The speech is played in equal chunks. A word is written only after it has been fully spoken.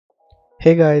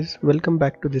Hey guys, welcome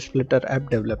back to this Flutter app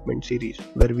development series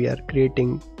where we are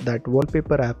creating that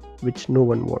wallpaper app which no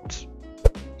one wants.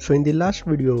 So in the last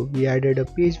video we added a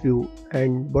page view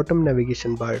and bottom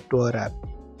navigation bar to our app,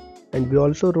 and we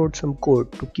also wrote some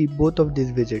code to keep both of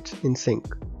these widgets in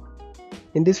sync.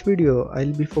 In this video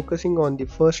I'll be focusing on the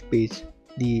first page,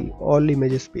 the all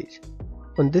images page.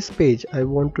 On this page I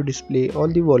want to display all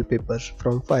the wallpapers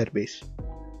from Firebase.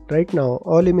 Right now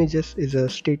all images is a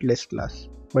stateless class.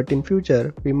 But in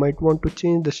future, we might want to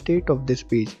change the state of this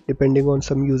page depending on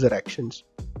some user actions.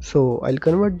 So I'll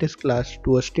convert this class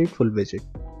to a stateful widget.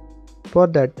 For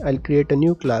that, I'll create a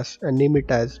new class and name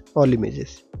it as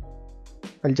AllImages.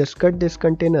 I'll just cut this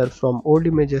container from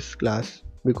oldImages class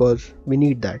because we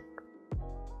need that.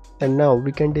 And now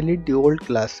we can delete the old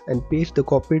class and paste the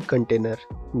copied container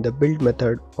in the build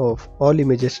method of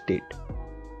AllImages state.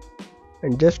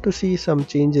 And just to see some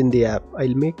change in the app,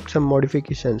 I'll make some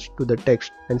modifications to the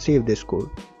text and save this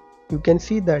code. You can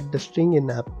see that the string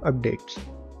in app updates,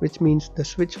 which means the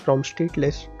switch from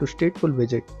stateless to stateful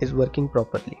widget is working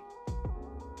properly.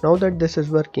 Now that this is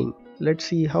working, let's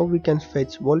see how we can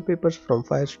fetch wallpapers from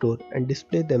Firestore and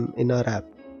display them in our app.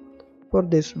 For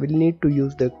this, we'll need to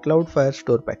use the Cloud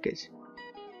Firestore package.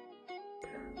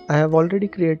 I have already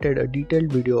created a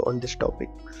detailed video on this topic,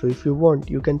 so if you want,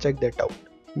 you can check that out.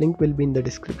 Link will be in the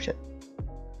description.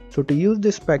 So to use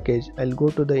this package, I'll go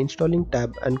to the installing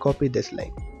tab and copy this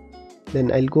line.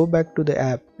 Then I'll go back to the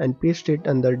app and paste it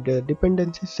under the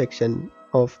dependencies section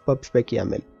of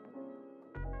pubspec.yaml.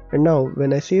 And now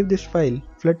when I save this file,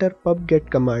 Flutter pub-get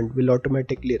command will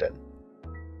automatically run.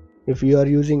 If you are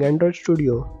using Android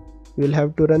Studio, you will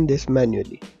have to run this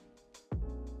manually.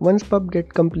 Once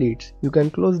pub-get completes, you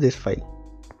can close this file.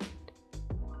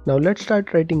 Now let's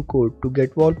start writing code to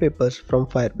get wallpapers from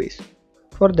Firebase.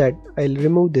 For that, I'll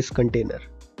remove this container,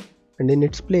 and in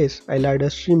its place I'll add a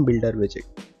StreamBuilder widget.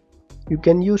 You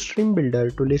can use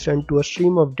StreamBuilder to listen to a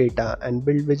stream of data and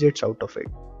build widgets out of it.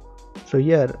 So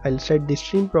here I'll set the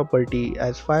stream property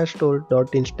as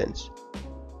firestore.instance.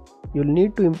 You'll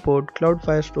need to import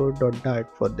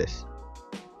cloudfirestore.dart for this.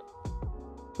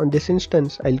 On this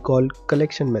instance I'll call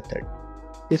collection method.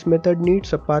 This method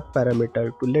needs a path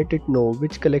parameter to let it know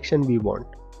which collection we want.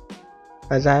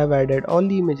 As I have added all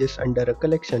the images under a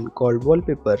collection called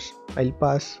wallpapers, I'll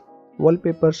pass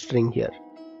wallpaper string here.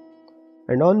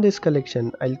 And on this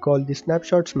collection, I'll call the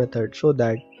snapshots method so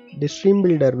that the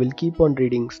StreamBuilder will keep on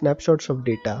reading snapshots of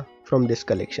data from this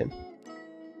collection.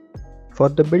 For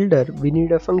the builder, we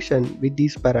need a function with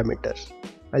these parameters.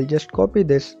 I'll just copy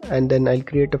this and then I'll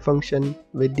create a function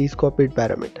with these copied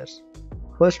parameters.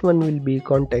 First one will be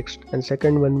context and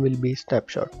second one will be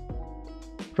snapshot.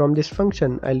 From this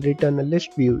function, I'll return a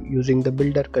list view using the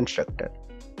builder constructor.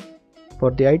 For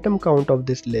the item count of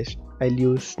this list, I'll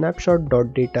use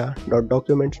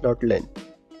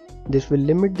snapshot.data.documents.length. This will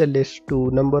limit the list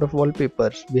to number of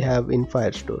wallpapers we have in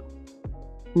Firestore.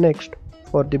 Next,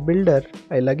 for the builder,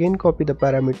 I'll again copy the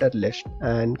parameter list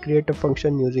and create a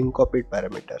function using copied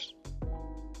parameters.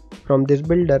 From this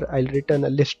builder, I'll return a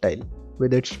list style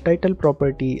with its title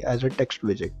property as a text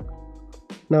widget.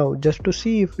 Now just to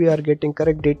see if we are getting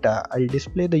correct data, I'll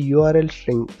display the URL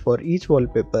string for each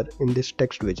wallpaper in this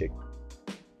text widget.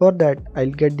 For that,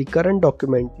 I'll get the current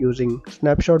document using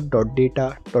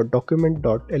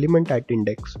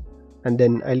snapshot.data.document.element@index, and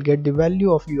then I'll get the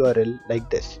value of URL like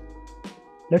this.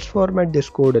 Let's format this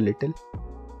code a little.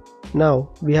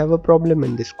 Now we have a problem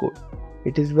in this code.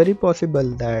 It is very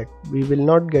possible that we will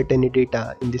not get any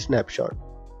data in the snapshot,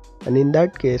 and in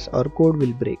that case our code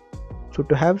will break. So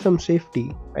to have some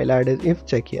safety, I'll add an if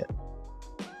check here.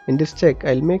 In this check,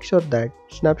 I'll make sure that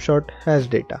snapshot has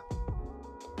data.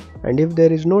 And if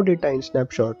there is no data in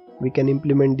snapshot, we can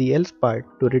implement the else part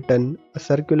to return a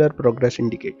circular progress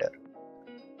indicator.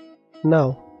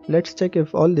 Now let's check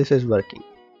if all this is working.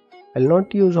 I'll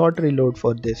not use hot reload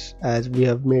for this as we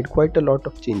have made quite a lot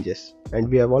of changes and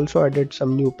we have also added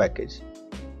some new package.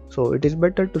 So it is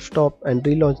better to stop and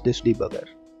relaunch this debugger.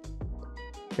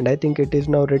 And I think it is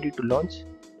now ready to launch.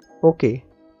 Okay,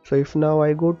 so if now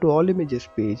I go to all images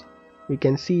page, we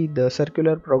can see the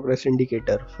circular progress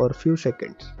indicator for a few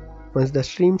seconds. Once the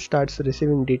stream starts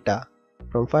receiving data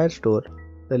from Firestore,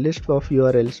 the list of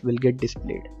URLs will get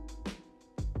displayed.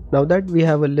 Now that we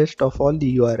have a list of all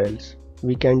the URLs,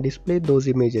 we can display those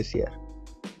images here.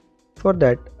 For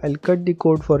that, I'll cut the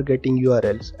code for getting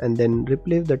URLs and then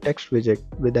replace the text widget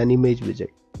with an image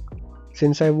widget.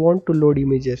 Since I want to load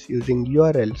images using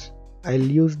URLs, I'll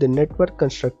use the network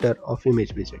constructor of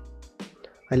image widget.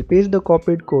 I'll paste the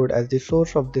copied code as the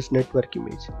source of this network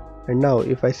image. And now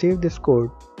if I save this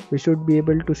code, we should be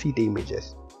able to see the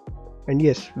images. And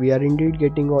yes, we are indeed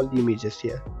getting all the images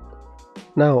here.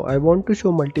 Now I want to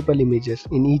show multiple images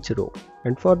in each row,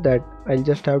 and for that I'll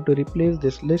just have to replace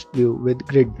this list view with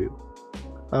grid view.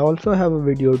 I also have a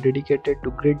video dedicated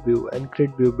to grid view and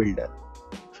grid view builder,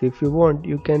 so if you want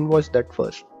you can watch that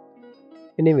first.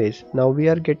 Anyways, now we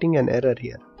are getting an error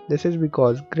here. This is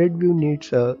because grid view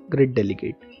needs a grid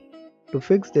delegate. To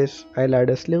fix this, I'll add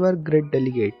a sliver grid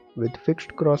delegate with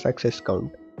fixed cross access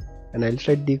count, and I'll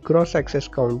set the cross access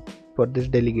count for this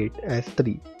delegate as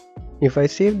 3. If I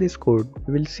save this code,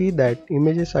 we will see that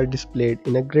images are displayed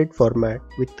in a grid format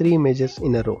with 3 images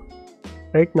in a row.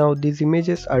 Right now these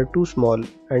images are too small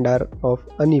and are of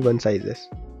uneven sizes.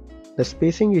 The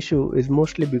spacing issue is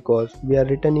mostly because we are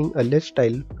returning a list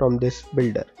tile from this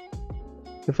builder.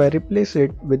 If I replace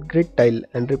it with grid tile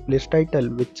and replace title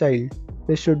with child,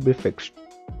 this should be fixed.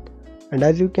 And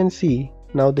as you can see,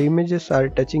 now the images are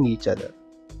touching each other.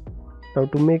 Now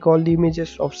to make all the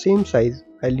images of same size,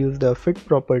 I'll use the fit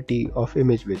property of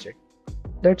image widget.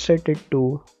 Let's set it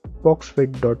to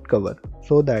boxfit.cover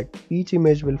so that each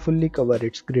image will fully cover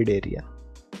its grid area.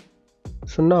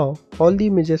 So now all the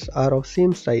images are of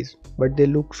same size, but they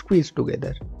look squeezed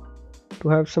together. To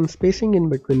have some spacing in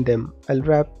between them, I'll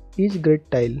wrap each grid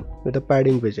tile with a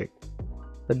padding widget.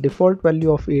 The default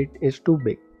value of 8 is too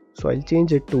big, so I'll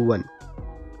change it to 1.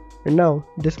 And now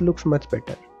this looks much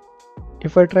better.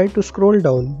 If I try to scroll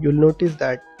down, you'll notice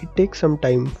that it takes some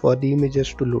time for the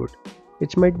images to load,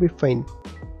 which might be fine.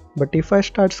 But if I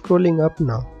start scrolling up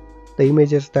now, the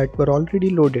images that were already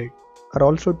loaded are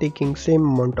also taking same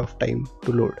amount of time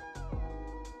to load.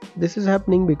 This is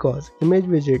happening because image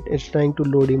widget is trying to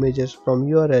load images from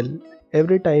URL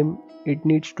every time it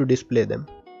needs to display them.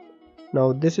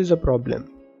 Now this is a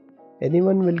problem.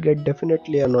 Anyone will get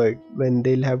definitely annoyed when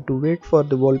they'll have to wait for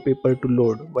the wallpaper to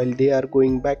load while they are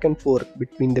going back and forth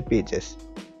between the pages.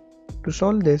 To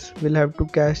solve this, we'll have to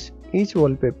cache each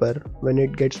wallpaper when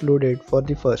it gets loaded for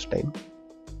the first time,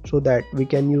 so that we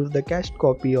can use the cached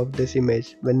copy of this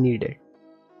image when needed.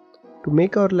 To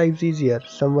make our lives easier,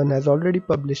 someone has already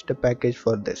published a package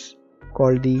for this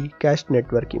called the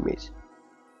CachedNetworkImage.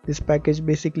 This package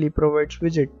basically provides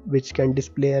widget which can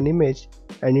display an image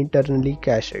and internally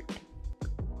cache it.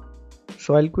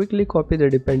 So I'll quickly copy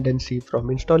the dependency from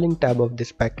installing tab of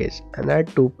this package and add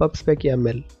to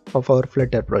pub/spec.yaml of our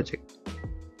Flutter project.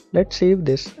 Let's save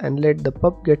this and let the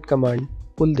pub/get command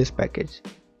pull this package.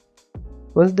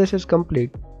 Once this is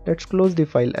complete, let's close the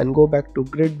file and go back to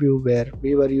grid view where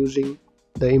we were using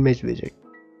the image widget.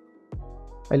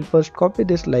 I'll first copy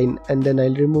this line and then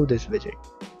I'll remove this widget.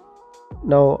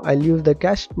 Now I'll use the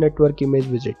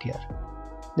CachedNetworkImage widget here.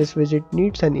 This widget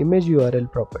needs an image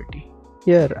URL property.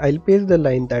 Here I'll paste the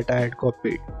line that I had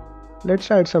copied.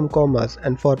 Let's add some commas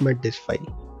and format this file.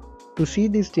 To see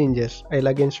these changes, I'll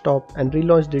again stop and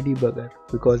relaunch the debugger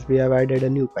because we have added a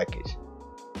new package.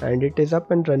 And it is up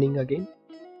and running again.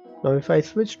 Now if I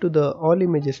switch to the all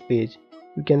images page,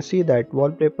 you can see that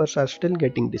wallpapers are still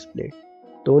getting displayed.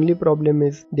 The only problem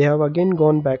is they have again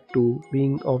gone back to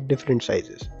being of different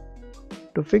sizes.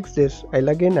 To fix this, I'll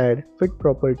again add fit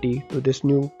property to this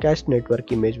new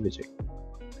CachedNetworkImage widget.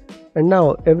 And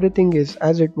now everything is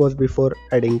as it was before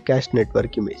adding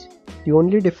CachedNetworkImage. The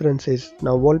only difference is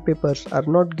now wallpapers are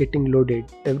not getting loaded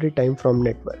every time from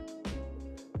network.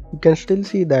 You can still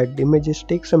see that the images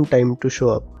take some time to show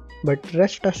up, but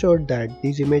rest assured that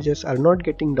these images are not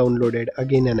getting downloaded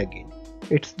again and again.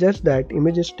 It's just that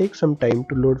images take some time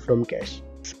to load from cache.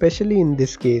 Especially in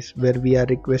this case where we are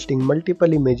requesting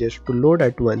multiple images to load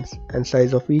at once and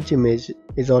size of each image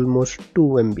is almost 2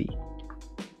 MB.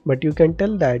 But you can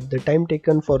tell that the time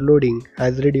taken for loading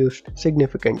has reduced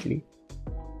significantly.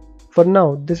 For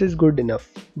now this is good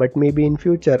enough, but maybe in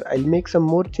future I'll make some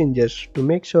more changes to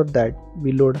make sure that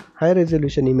we load high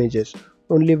resolution images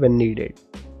only when needed.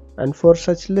 And for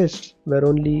such lists where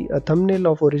only a thumbnail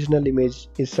of original image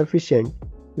is sufficient,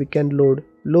 we can load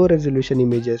low resolution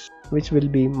images which will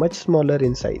be much smaller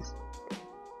in size.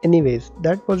 Anyways,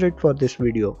 that was it for this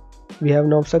video. We have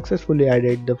now successfully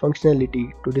added the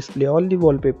functionality to display all the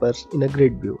wallpapers in a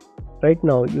grid view. Right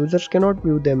now users cannot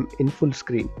view them in full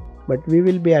screen, but we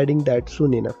will be adding that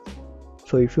soon enough.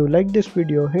 So if you like this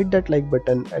video, hit that like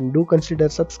button and do consider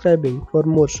subscribing for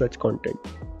more such content.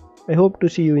 I hope to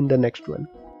see you in the next one.